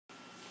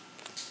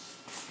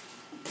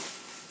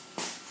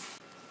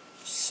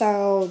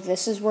So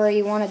this is where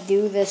you want to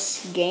do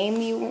this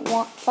game you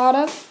thought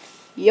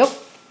of? Yep.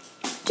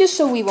 Just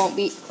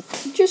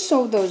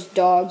so those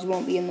dogs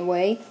won't be in the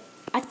way.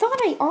 I thought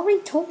I already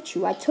told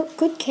you. I took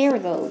good care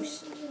of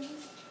those.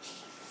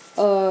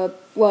 Well,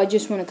 I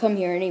just want to come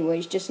here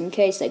anyways, just in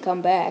case they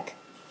come back.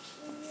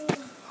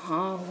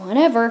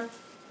 Whatever.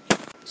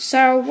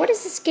 So, what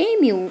is this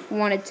game you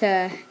wanted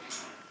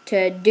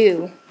to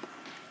do?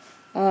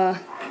 Well,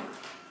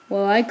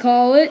 I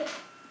call it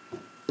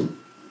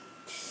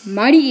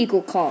Mighty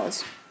Eagle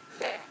Calls.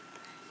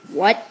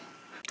 What?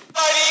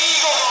 Mighty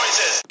Eagle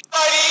noises!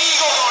 Mighty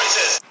Eagle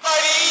noises!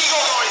 Mighty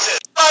Eagle noises!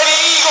 Mighty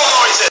Eagle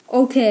noises!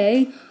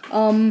 Okay,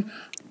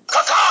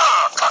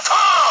 Caw-caw! Caw-caw!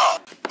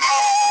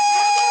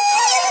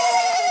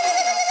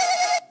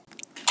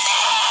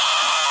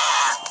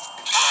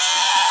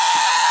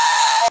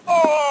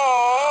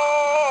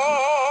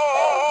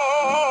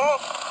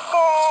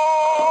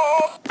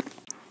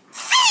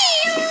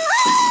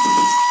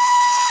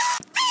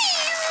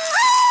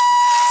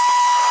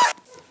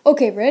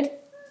 Okay, Red.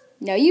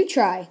 Now you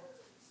try.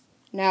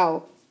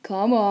 Now,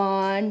 come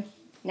on.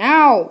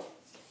 Now!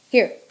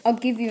 Here, I'll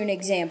give you an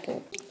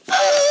example. Making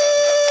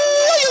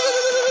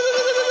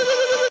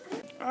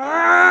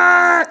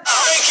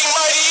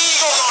Mighty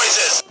Eagle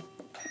noises!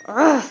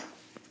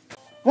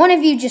 One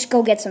of you just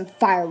go get some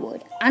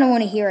firewood. I don't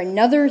want to hear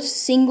another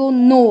single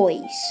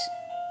noise.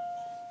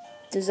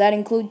 Does that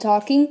include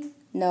talking?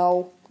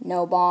 No,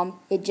 Bomb.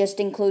 It just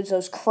includes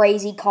those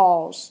crazy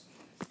calls.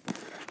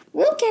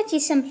 We'll get you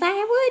some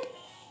firewood.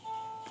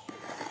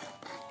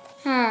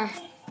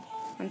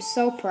 I'm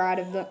so proud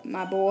of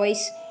my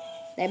boys.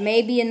 They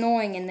may be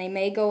annoying and they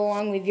may go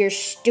along with your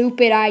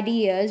stupid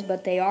ideas,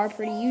 but they are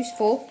pretty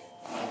useful.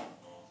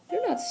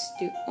 They're not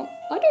stupid.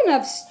 I don't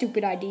have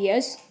stupid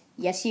ideas.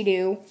 Yes, you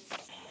do.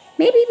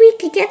 Maybe we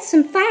could get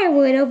some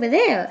firewood over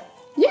there.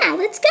 Yeah,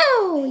 let's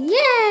go.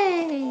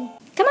 Yay.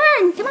 Come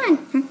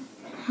on.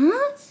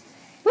 Huh?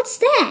 What's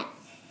that?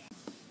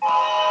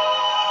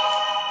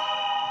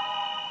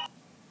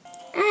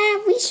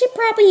 We should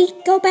probably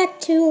go back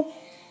to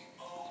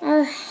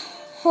our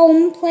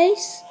home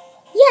place.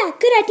 Yeah,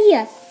 good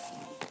idea.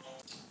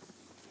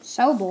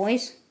 So,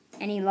 boys,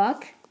 any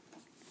luck?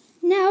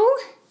 No,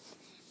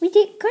 we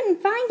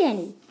couldn't find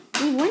any.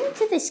 We went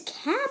into this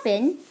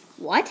cabin.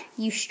 What?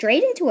 You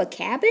strayed into a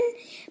cabin?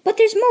 But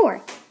there's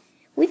more.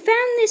 We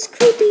found this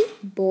creepy...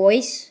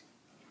 Boys,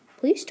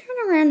 please turn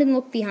around and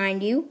look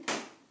behind you.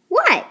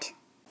 What?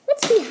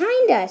 What's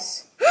behind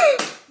us?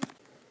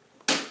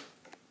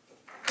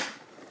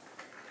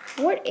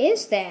 What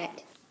is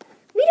that?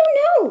 We don't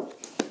know.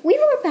 We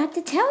were about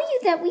to tell you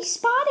that we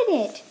spotted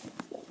it.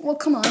 Well,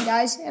 come on,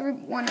 guys.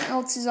 Everyone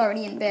else is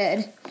already in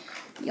bed.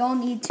 Y'all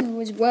need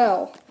to as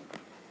well.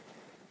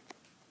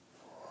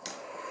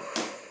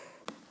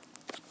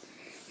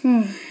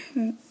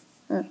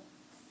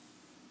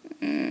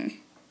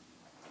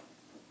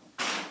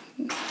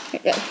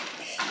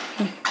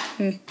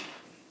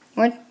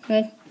 What?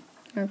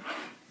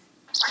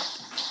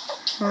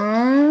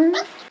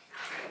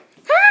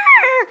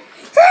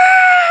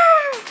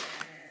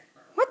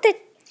 What the?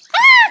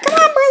 Come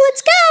on, bro,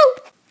 let's go!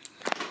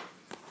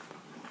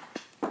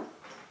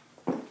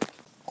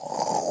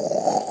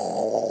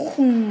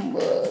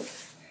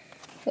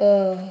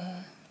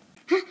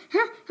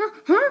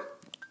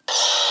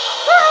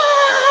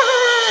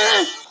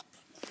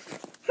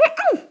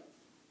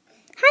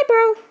 Hi,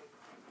 bro.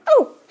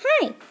 Oh,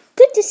 hi.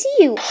 Good to see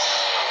you.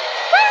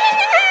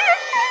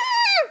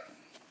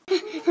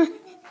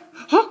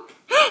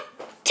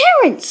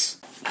 Terrence!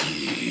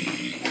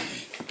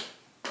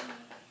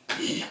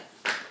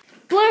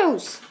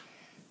 Blues,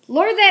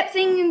 lure that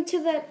thing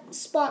into that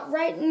spot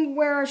right in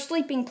where our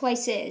sleeping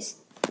place is.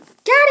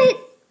 Got it!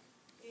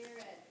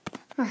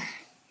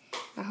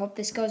 I hope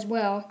this goes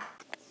well.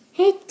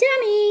 Hey,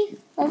 dummy,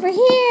 over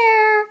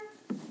here.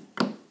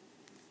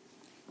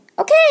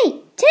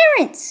 Okay,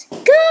 Terrence,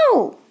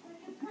 go!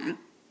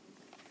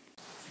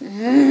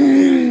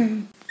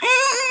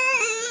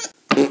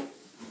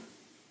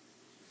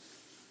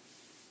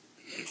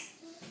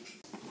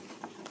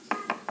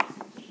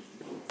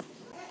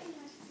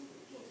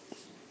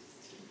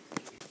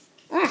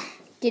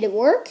 Did it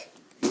work?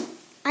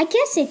 I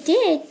guess it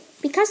did,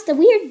 because the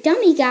weird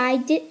dummy guy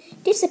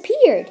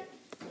disappeared.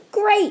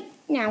 Great,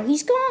 now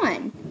he's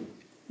gone.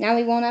 Now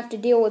we won't have to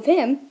deal with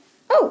him.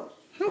 Oh,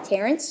 hi,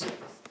 Terrence.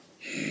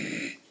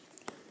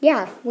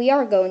 Yeah, we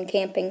are going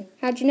camping.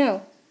 How'd you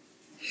know?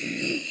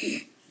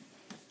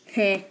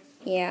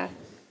 Yeah.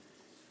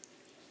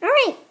 All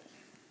right,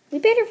 we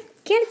better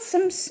get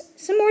some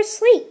more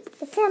sleep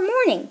before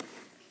morning.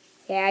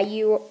 Yeah,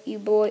 you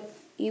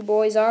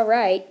boys are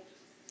right.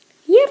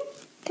 Yep.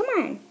 Come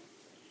on.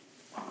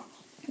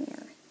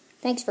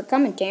 Thanks for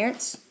coming,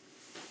 Terrence.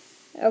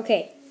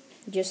 Okay,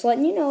 just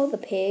letting you know the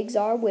pigs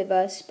are with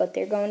us, but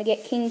they're going to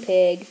get King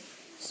Pig.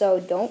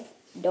 So don't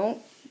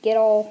get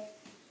all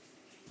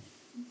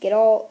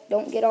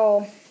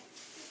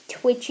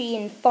twitchy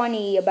and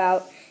funny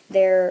about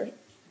their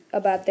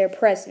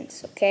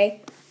presence,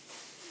 okay?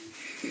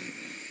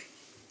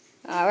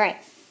 All right.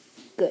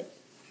 Good.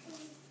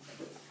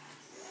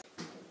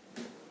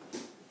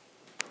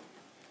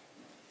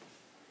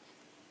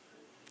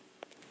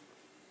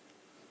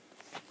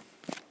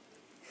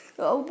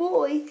 Oh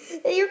boy,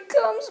 here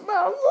comes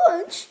my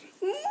lunch.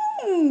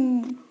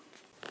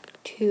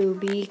 To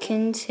be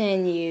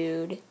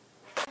continued.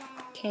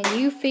 Can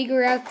you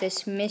figure out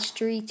this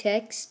mystery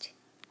text?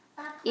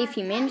 If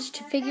you manage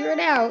to figure it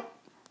out,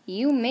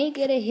 you may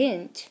get a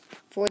hint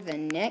for the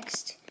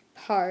next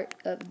part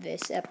of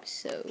this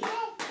episode.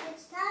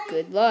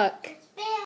 Good luck.